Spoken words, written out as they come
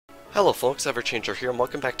Hello folks, Everchanger here, and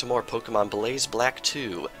welcome back to more Pokemon Blaze Black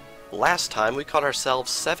 2. Last time we caught ourselves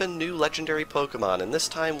 7 new legendary Pokemon, and this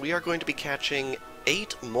time we are going to be catching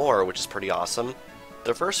 8 more, which is pretty awesome.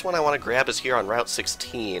 The first one I want to grab is here on Route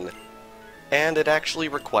 16, and it actually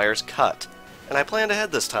requires Cut. And I planned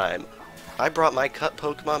ahead this time. I brought my Cut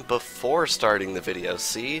Pokemon before starting the video,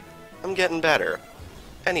 see? I'm getting better.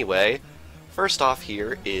 Anyway, first off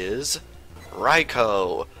here is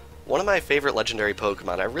Raikou. One of my favorite legendary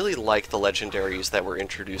Pokemon. I really like the legendaries that were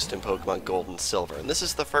introduced in Pokemon Gold and Silver, and this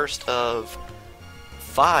is the first of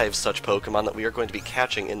 5 such Pokemon that we are going to be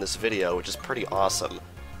catching in this video, which is pretty awesome.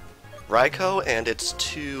 Raikou and its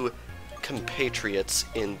 2 compatriots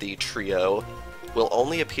in the trio will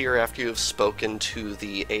only appear after you have spoken to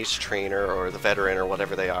the Ace Trainer or the Veteran or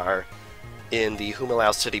whatever they are in the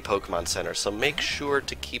Humalao City Pokemon Center, so make sure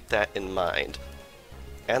to keep that in mind.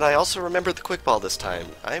 And I also remembered the Quick Ball this time.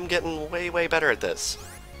 I'm getting way better at this.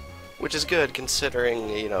 Which is good considering,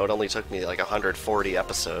 you know, it only took me like 140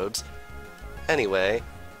 episodes. Anyway,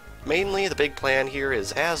 mainly the big plan here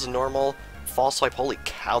is, as normal, False Swipe. Holy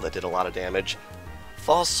cow, that did a lot of damage.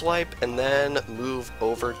 False Swipe, and then move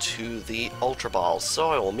over to the Ultra Ball.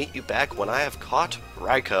 So I will meet you back when I have caught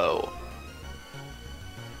Raikou.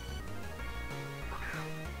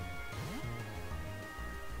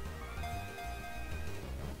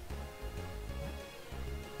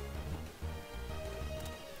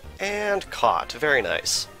 And caught. Very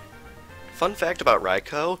nice. Fun fact about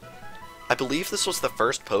Raikou, I believe this was the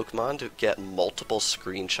first Pokemon to get multiple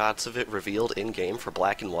screenshots of it revealed in-game for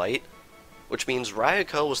Black and White, which means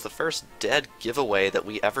Raikou was the first dead giveaway that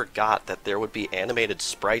we ever got that there would be animated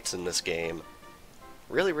sprites in this game.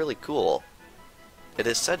 Really cool. It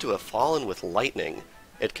is said to have fallen with lightning.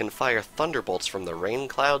 It can fire thunderbolts from the rain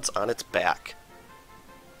clouds on its back.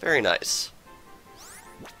 Very nice.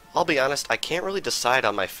 I'll be honest, I can't really decide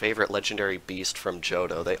on my favorite legendary beast from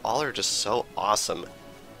Johto. They all are just so awesome.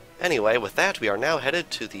 Anyway, with that, we are now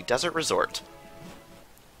headed to the Desert Resort.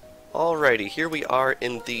 Alrighty, here we are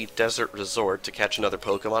in the Desert Resort to catch another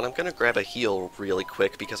Pokemon. I'm gonna grab a heal really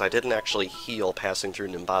quick because I didn't actually heal passing through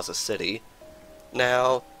Nimbaza City.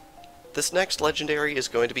 Now, this next legendary is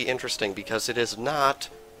going to be interesting because it is not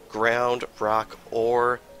ground, rock,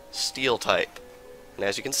 or steel type. And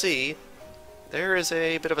as you can see, there is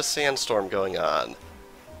a bit of a sandstorm going on,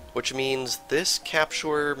 which means this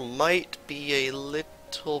capture might be a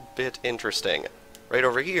little bit interesting. Right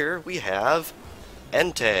over here, we have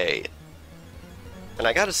Entei. And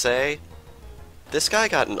I gotta say, this guy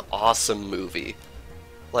got an awesome movie.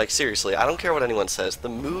 Like, seriously, I don't care what anyone says, the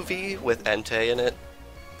movie with Entei in it,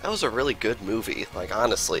 that was a really good movie, like,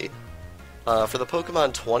 honestly. For the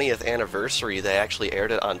Pokemon 20th anniversary, they actually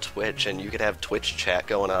aired it on Twitch, and you could have Twitch chat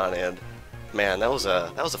going on, and man, that was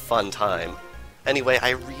a fun time. Anyway, I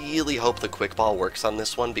really hope the Quick Ball works on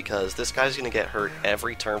this one because this guy's gonna get hurt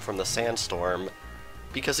every turn from the sandstorm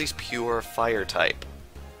because he's pure fire type.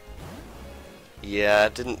 Yeah,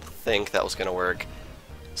 didn't think that was gonna work.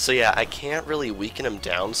 So yeah, I can't really weaken him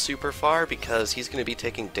down super far because he's gonna be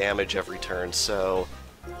taking damage every turn, so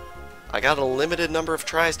I got a limited number of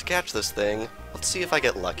tries to catch this thing. Let's see if I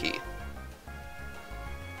get lucky.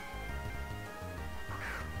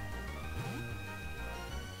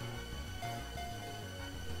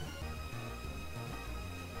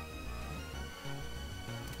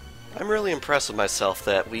 I'm really impressed with myself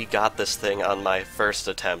that we got this thing on my first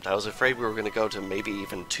attempt. I was afraid we were going to go to maybe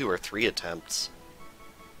even 2 or 3 attempts.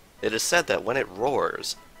 It is said that when it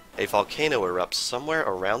roars, a volcano erupts somewhere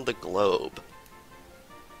around the globe.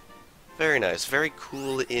 Very nice, very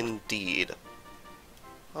cool indeed.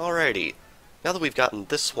 Alrighty, now that we've gotten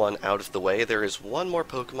this one out of the way, there is one more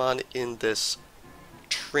Pokemon in this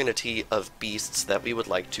trinity of beasts that we would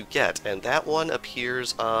like to get, and that one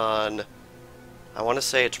appears on, I want to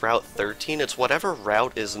say it's Route 13. It's whatever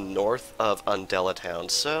route is north of Undella Town,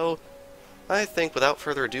 so I think without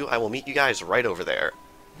further ado I will meet you guys right over there.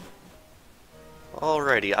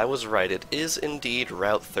 Alrighty, I was right, it is indeed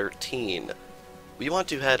Route 13. We want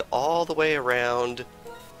to head all the way around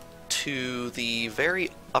to the very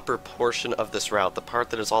upper portion of this route, the part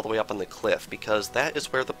that is all the way up on the cliff, because that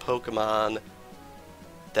is where the Pokemon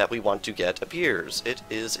that we want to get appears. It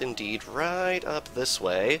is indeed right up this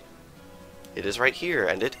way. It is right here,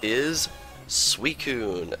 and it is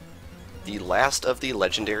Suicune, the last of the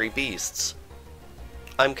legendary beasts.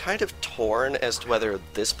 I'm kind of torn as to whether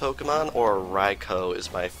this Pokemon or Raikou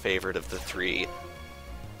is my favorite of the 3.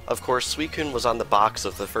 Of course, Suicune was on the box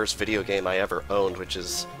of the first video game I ever owned, which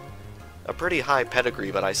is a pretty high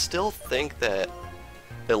pedigree, but I still think that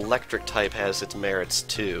Electric type has its merits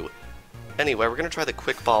too. Anyway, we're going to try the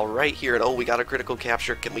quick ball right here, and oh, we got a critical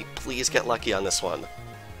capture. Can we please get lucky on this one?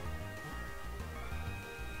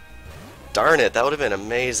 Darn it, that would have been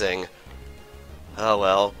amazing. Oh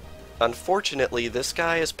well. Unfortunately, this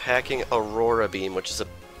guy is packing Aurora Beam, which is a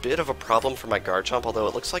bit of a problem for my Garchomp, although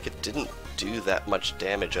it looks like it didn't do that much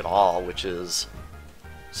damage at all, which is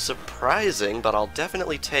surprising, but I'll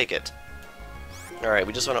definitely take it. Alright,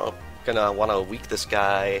 we just gonna want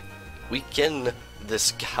to weaken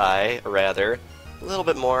this guy, rather, a little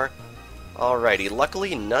bit more. Alrighty,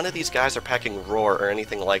 luckily none of these guys are packing Roar or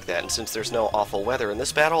anything like that, and since there's no awful weather in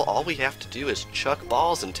this battle, all we have to do is chuck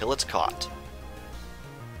balls until it's caught.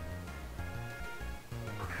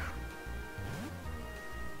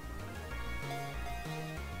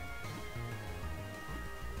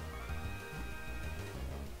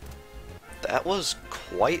 That was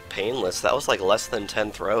quite painless. That was like less than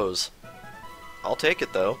 10 throws. I'll take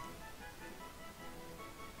it though.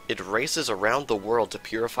 It races around the world to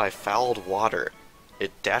purify fouled water.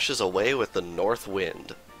 It dashes away with the north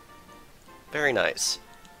wind. Very nice.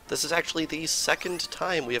 This is actually the second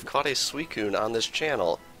time we have caught a Suicune on this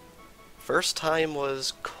channel. First time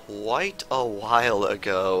was quite a while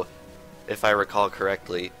ago, if I recall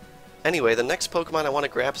correctly. Anyway, the next Pokemon I want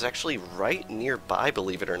to grab is actually right nearby,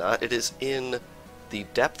 believe it or not. It is in the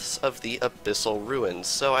depths of the Abyssal Ruins,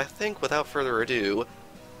 so I think without further ado,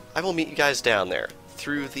 I will meet you guys down there,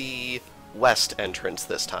 through the west entrance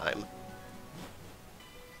this time.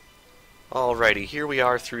 Alrighty, here we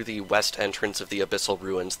are through the west entrance of the Abyssal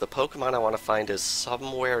Ruins. The Pokemon I want to find is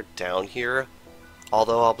somewhere down here,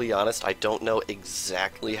 although I'll be honest, I don't know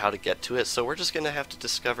exactly how to get to it, so we're just going to have to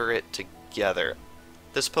discover it together.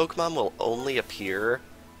 This Pokemon will only appear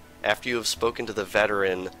after you have spoken to the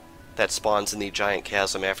veteran that spawns in the Giant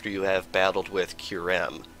Chasm after you have battled with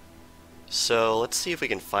Curem. So let's see if we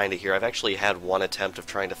can find it here. I've actually had one attempt of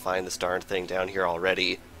trying to find this darn thing down here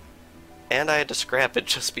already, and I had to scrap it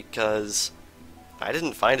just because I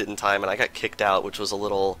didn't find it in time and I got kicked out, which was a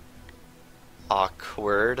little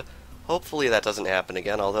awkward. Hopefully that doesn't happen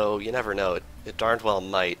again, although you never know, it darned well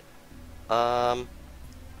might.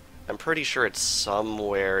 I'm pretty sure it's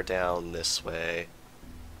somewhere down this way.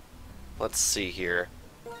 Let's see here.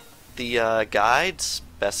 The guide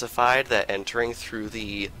specified that entering through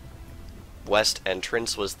the west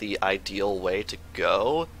entrance was the ideal way to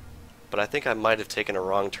go, but I think I might have taken a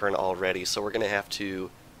wrong turn already, so we're going to have to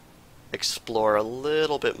explore a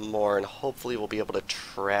little bit more, and hopefully we'll be able to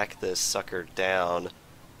track this sucker down.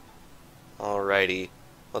 Alrighty,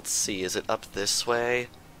 let's see, is it up this way?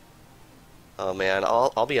 Oh man,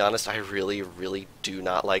 I'll be honest, I really do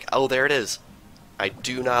not like... Oh, there it is! I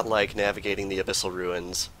do not like navigating the Abyssal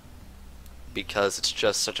Ruins, because it's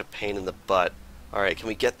just such a pain in the butt. Alright, can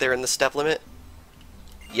we get there in the step limit?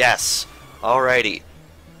 Yes! Alrighty.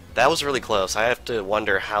 That was really close. I have to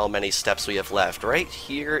wonder how many steps we have left. Right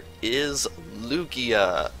here is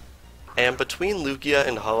Lugia. And between Lugia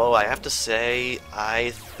and Ho-Oh, I have to say,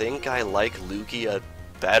 I think I like Lugia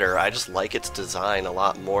better. I just like its design a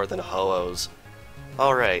lot more than Ho-Oh's.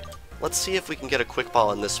 Alright, let's see if we can get a quick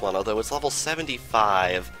ball in this one, although it's level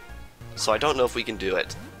 75, so I don't know if we can do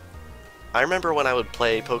it. I remember when I would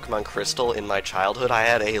play Pokemon Crystal in my childhood, I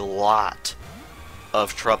had a lot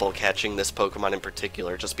of trouble catching this Pokemon in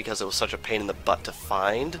particular, just because it was such a pain in the butt to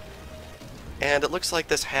find. And it looks like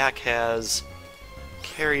this hack has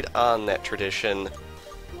carried on that tradition,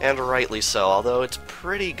 and rightly so, although it's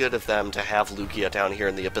pretty good of them to have Lugia down here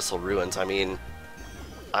in the Abyssal Ruins. I mean,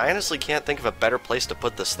 I honestly can't think of a better place to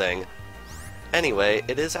put this thing. Anyway,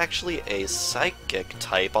 it is actually a Psychic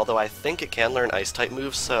type, although I think it can learn Ice-type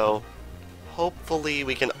moves, so hopefully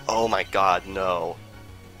we can... Oh my god, no.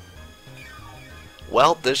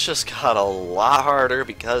 Well, this just got a lot harder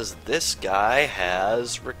because this guy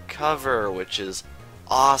has Recover, which is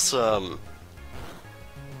awesome.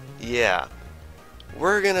 Yeah.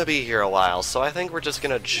 We're gonna be here a while, so I think we're just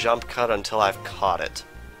gonna jump cut until I've caught it.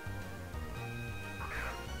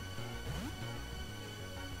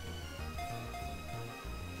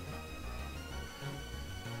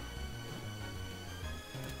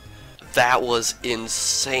 That was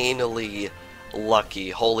insanely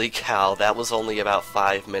lucky. Holy cow, that was only about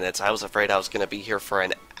 5 minutes. I was afraid I was gonna be here for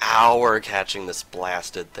an hour catching this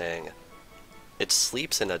blasted thing. It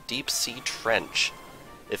sleeps in a deep-sea trench.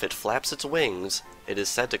 If it flaps its wings, it is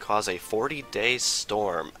said to cause a 40-day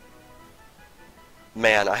storm.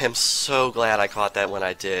 Man, I am so glad I caught that when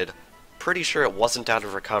I did. Pretty sure it wasn't down to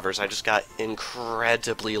Recovers, I just got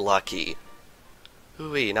incredibly lucky.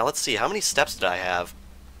 Ooh-wee, now let's see, how many steps did I have?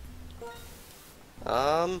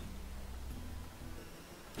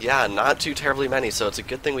 Yeah, not too terribly many, so it's a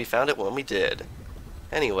good thing we found it when we did.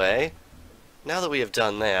 Anyway, now that we have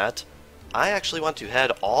done that, I actually want to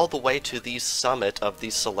head all the way to the summit of the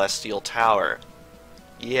Celestial Tower.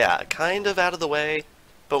 Yeah, kind of out of the way,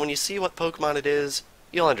 but when you see what Pokemon it is,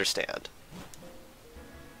 you'll understand.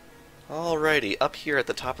 Alrighty, up here at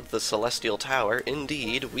the top of the Celestial Tower,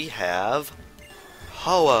 indeed, we have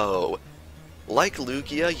Ho-Oh. Like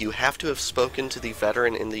Lugia, you have to have spoken to the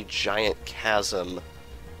veteran in the giant chasm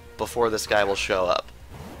before this guy will show up.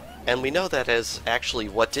 And we know that as actually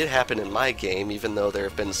what did happen in my game, even though there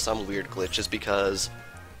have been some weird glitches, because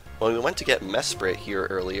when we went to get Mesprit here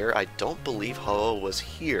earlier, I don't believe Ho-Oh was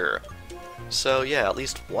here. So yeah, at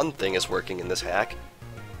least one thing is working in this hack.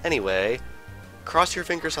 Anyway, cross your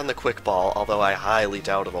fingers on the Quick Ball, although I highly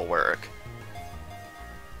doubt it'll work.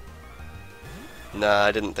 Nah,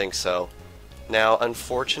 I didn't think so. Now,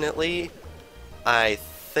 unfortunately, I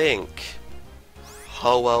think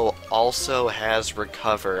Ho-Oh also has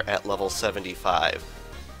Recover at level 75.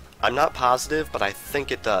 I'm not positive, but I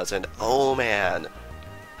think it does, and oh man,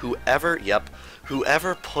 whoever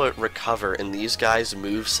put Recover in these guys'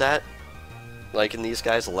 moveset, like in these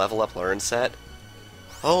guys' level up learn set,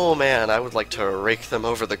 oh man, I would like to rake them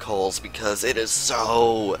over the coals because it is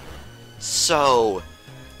so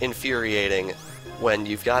infuriating when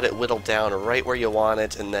you've got it whittled down right where you want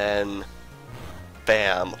it and then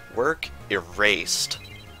bam, work erased.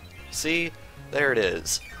 See? There it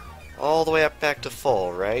is. All the way up back to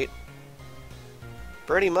full, right?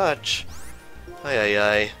 Pretty much. Ay ay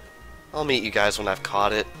ay. I'll meet you guys when I've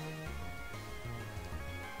caught it.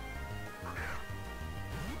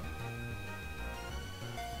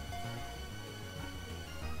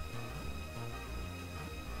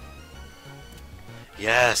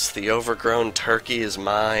 Yes, the overgrown turkey is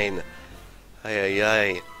mine. Ay ay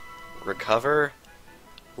ay. Recover?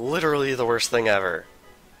 Literally the worst thing ever.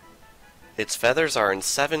 Its feathers are in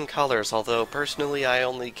 7 colors, although personally I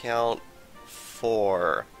only count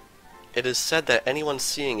 4. It is said that anyone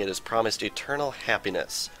seeing it is promised eternal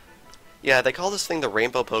happiness. Yeah, they call this thing the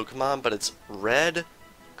Rainbow Pokemon, but it's red,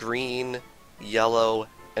 green, yellow,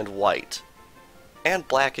 and white. And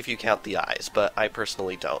black if you count the eyes, but I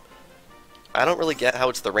personally don't. I don't really get how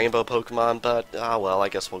it's the Rainbow Pokemon, but, ah well, I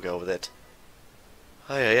guess we'll go with it.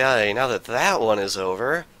 Ay ay ay, now that that one is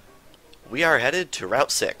over, we are headed to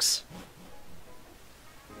Route 6.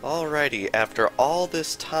 Alrighty, after all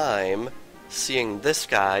this time, seeing this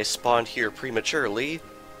guy spawned here prematurely,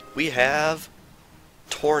 we have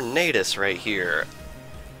Tornadus right here.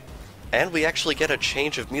 And we actually get a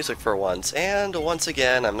change of music for once, and once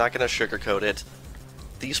again, I'm not going to sugarcoat it,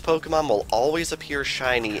 these Pokemon will always appear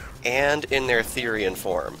shiny and in their Therian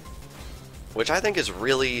form, which I think is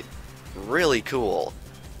really, really cool.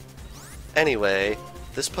 Anyway,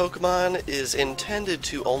 this Pokemon is intended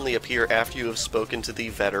to only appear after you have spoken to the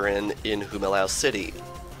veteran in Humilau City,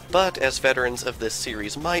 but as veterans of this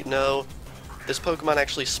series might know, this Pokemon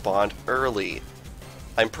actually spawned early.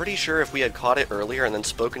 I'm pretty sure if we had caught it earlier and then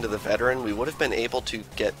spoken to the veteran, we would have been able to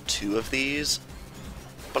get 2 of these,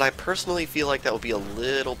 but I personally feel like that would be a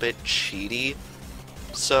little bit cheaty,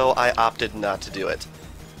 so I opted not to do it.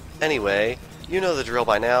 Anyway, you know the drill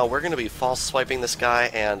by now, we're going to be false swiping this guy,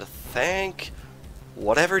 and thank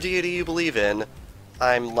whatever deity you believe in,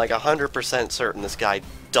 I'm like 100% certain this guy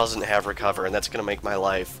doesn't have Recover, and that's going to make my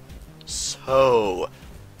life so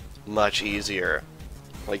much easier.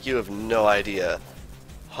 Like, you have no idea.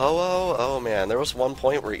 Ho-Oh, oh man, there was one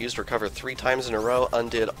point where it used Recover 3 times in a row,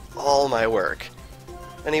 undid all my work.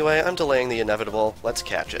 Anyway, I'm delaying the inevitable, let's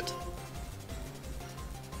catch it.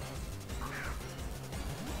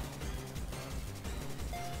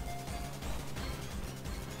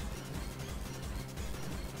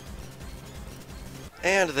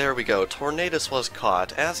 And there we go, Tornadus was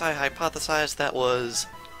caught. As I hypothesized, that was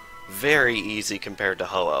very easy compared to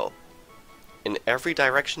Ho-Oh. In every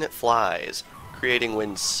direction it flies, creating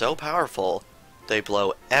winds so powerful, they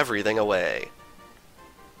blow everything away.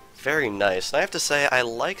 Very nice, and I have to say, I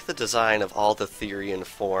like the design of all the Therian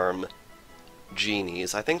form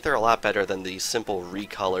genies. I think they're a lot better than the simple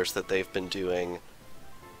recolors that they've been doing,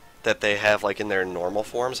 that they have like in their normal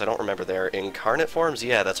forms. I don't remember their incarnate forms?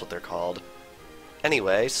 Yeah, that's what they're called.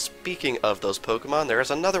 Anyway, speaking of those Pokemon, there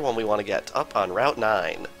is another one we want to get up on Route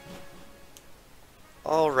 9.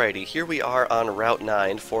 Alrighty, here we are on Route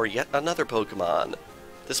 9 for yet another Pokemon.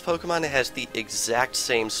 This Pokemon has the exact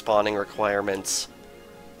same spawning requirements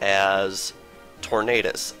as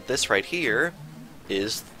Tornadus. This right here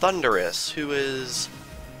is Thundurus, who is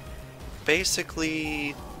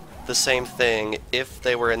basically the same thing if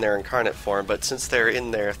they were in their incarnate form, but since they're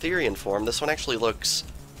in their Therian form, this one actually looks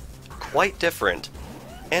quite different.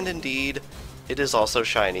 And indeed, it is also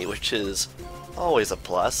shiny, which is always a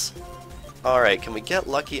plus. Alright, can we get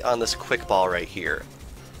lucky on this quick ball right here?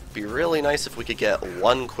 Be really nice if we could get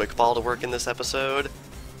one quick ball to work in this episode.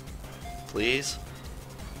 Please?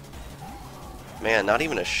 Man, not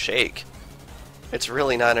even a shake. It's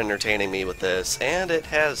really not entertaining me with this, and it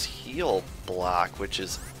has heal block, which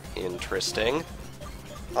is interesting.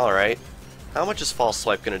 Alright, how much is False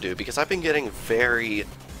Swipe going to do? Because I've been getting very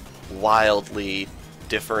wildly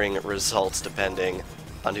differing results depending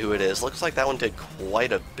on who it is. Looks like that one did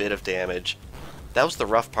quite a bit of damage. That was the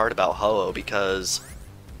rough part about Ho-Oh, because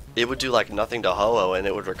it would do like nothing to Ho-Oh and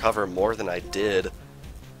it would recover more than I did.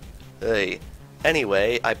 Hey.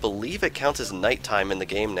 Anyway, I believe it counts as nighttime in the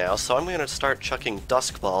game now, so I'm going to start chucking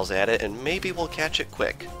dusk balls at it and maybe we'll catch it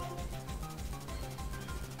quick.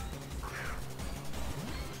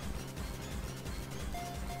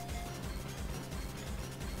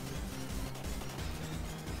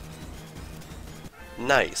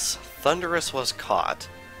 Nice. Thundurus was caught.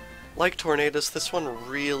 Like Tornadus, this one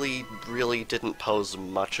really didn't pose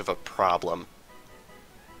much of a problem.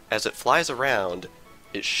 As it flies around,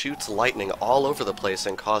 it shoots lightning all over the place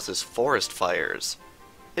and causes forest fires.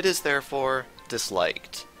 It is therefore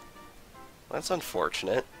disliked. That's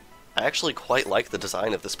unfortunate. I actually quite like the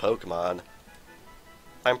design of this Pokemon.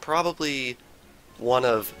 I'm probably one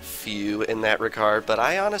of few in that regard, but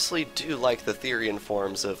I honestly do like the Therian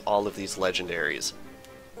forms of all of these legendaries.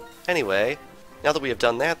 Anyway, now that we have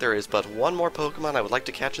done that, there is but one more Pokemon I would like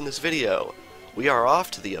to catch in this video. We are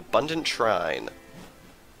off to the Abundant Shrine.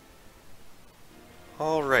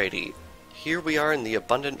 Alrighty, here we are in the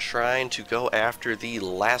Abundant Shrine to go after the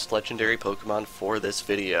last legendary Pokemon for this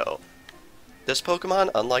video. This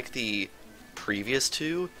Pokemon, unlike the previous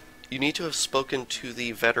two, you need to have spoken to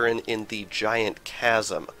the veteran in the Giant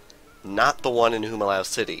Chasm, not the one in Humalao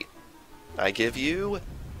City. I give you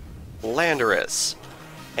Landorus.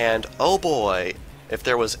 And oh boy, if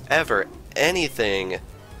there was ever anything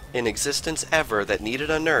in existence ever that needed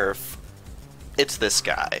a nerf, it's this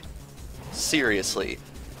guy. Seriously,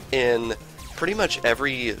 in pretty much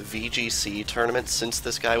every VGC tournament since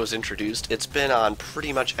this guy was introduced, it's been on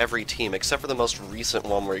pretty much every team, except for the most recent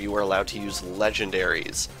one where you were allowed to use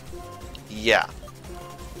legendaries. Yeah.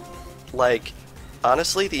 Like,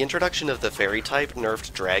 honestly, the introduction of the fairy type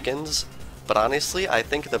nerfed dragons, but honestly, I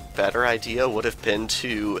think the better idea would have been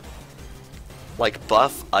to, like,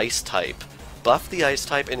 buff ice type. Buff the ice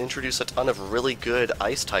type and introduce a ton of really good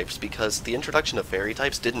ice types, because the introduction of fairy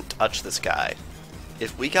types didn't touch this guy.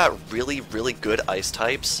 If we got really good ice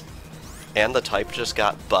types, and the type just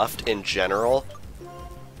got buffed in general,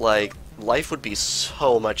 like, life would be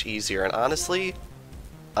so much easier, and honestly,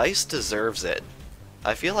 ice deserves it.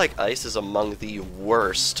 I feel like ice is among the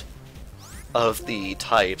worst of the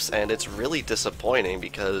types, and it's really disappointing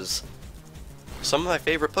because some of my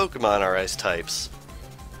favorite Pokemon are ice types.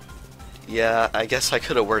 Yeah, I guess I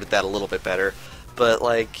could have worded that a little bit better, but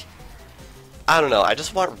like, I don't know, I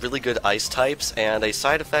just want really good ice types, and a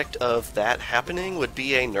side effect of that happening would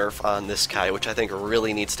be a nerf on this guy, which I think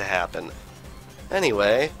really needs to happen.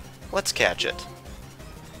 Anyway, let's catch it.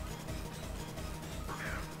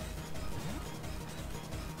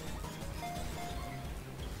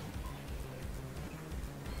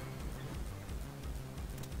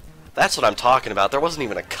 That's what I'm talking about, there wasn't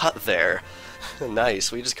even a cut there.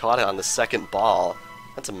 Nice, we just caught it on the second ball.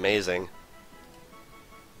 That's amazing.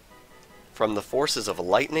 From the forces of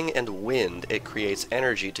lightning and wind, it creates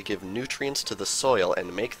energy to give nutrients to the soil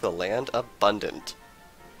and make the land abundant.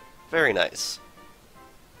 Very nice.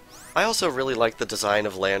 I also really like the design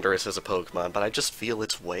of Landorus as a Pokemon, but I just feel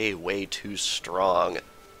it's way too strong.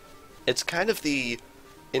 It's kind of the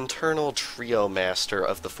internal trio master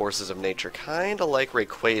of the forces of nature, kinda like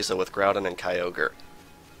Rayquaza with Groudon and Kyogre.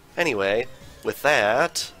 Anyway, with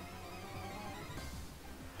that...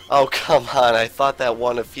 Oh, come on, I thought that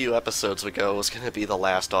one a few episodes ago was gonna be the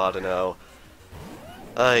last Audino.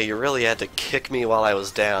 You really had to kick me while I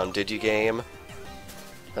was down, did you, game?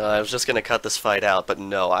 I was just gonna cut this fight out, but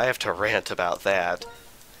no, I have to rant about that.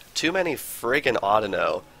 Too many friggin'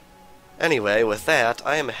 Audino. Anyway, with that,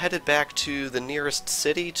 I am headed back to the nearest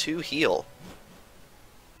city to heal.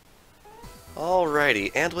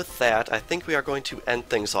 Alrighty, and with that, I think we are going to end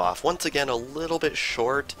things off. Once again, a little bit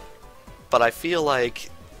short, but I feel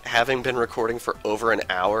like having been recording for over an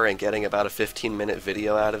hour and getting about a 15-minute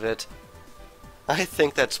video out of it, I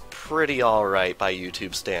think that's pretty alright by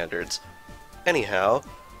YouTube standards. Anyhow,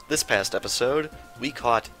 this past episode, we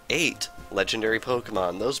caught 8 legendary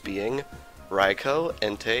Pokemon, those being Raikou,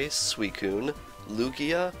 Entei, Suicune,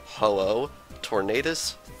 Lugia, Ho-Oh,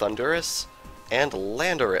 Tornadus, Thundurus, and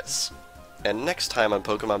Landorus. And next time on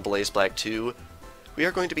Pokemon Blaze Black 2, we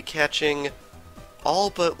are going to be catching all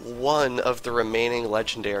but one of the remaining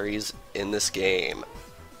legendaries in this game.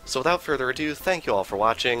 So without further ado, thank you all for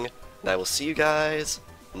watching, and I will see you guys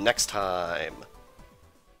next time.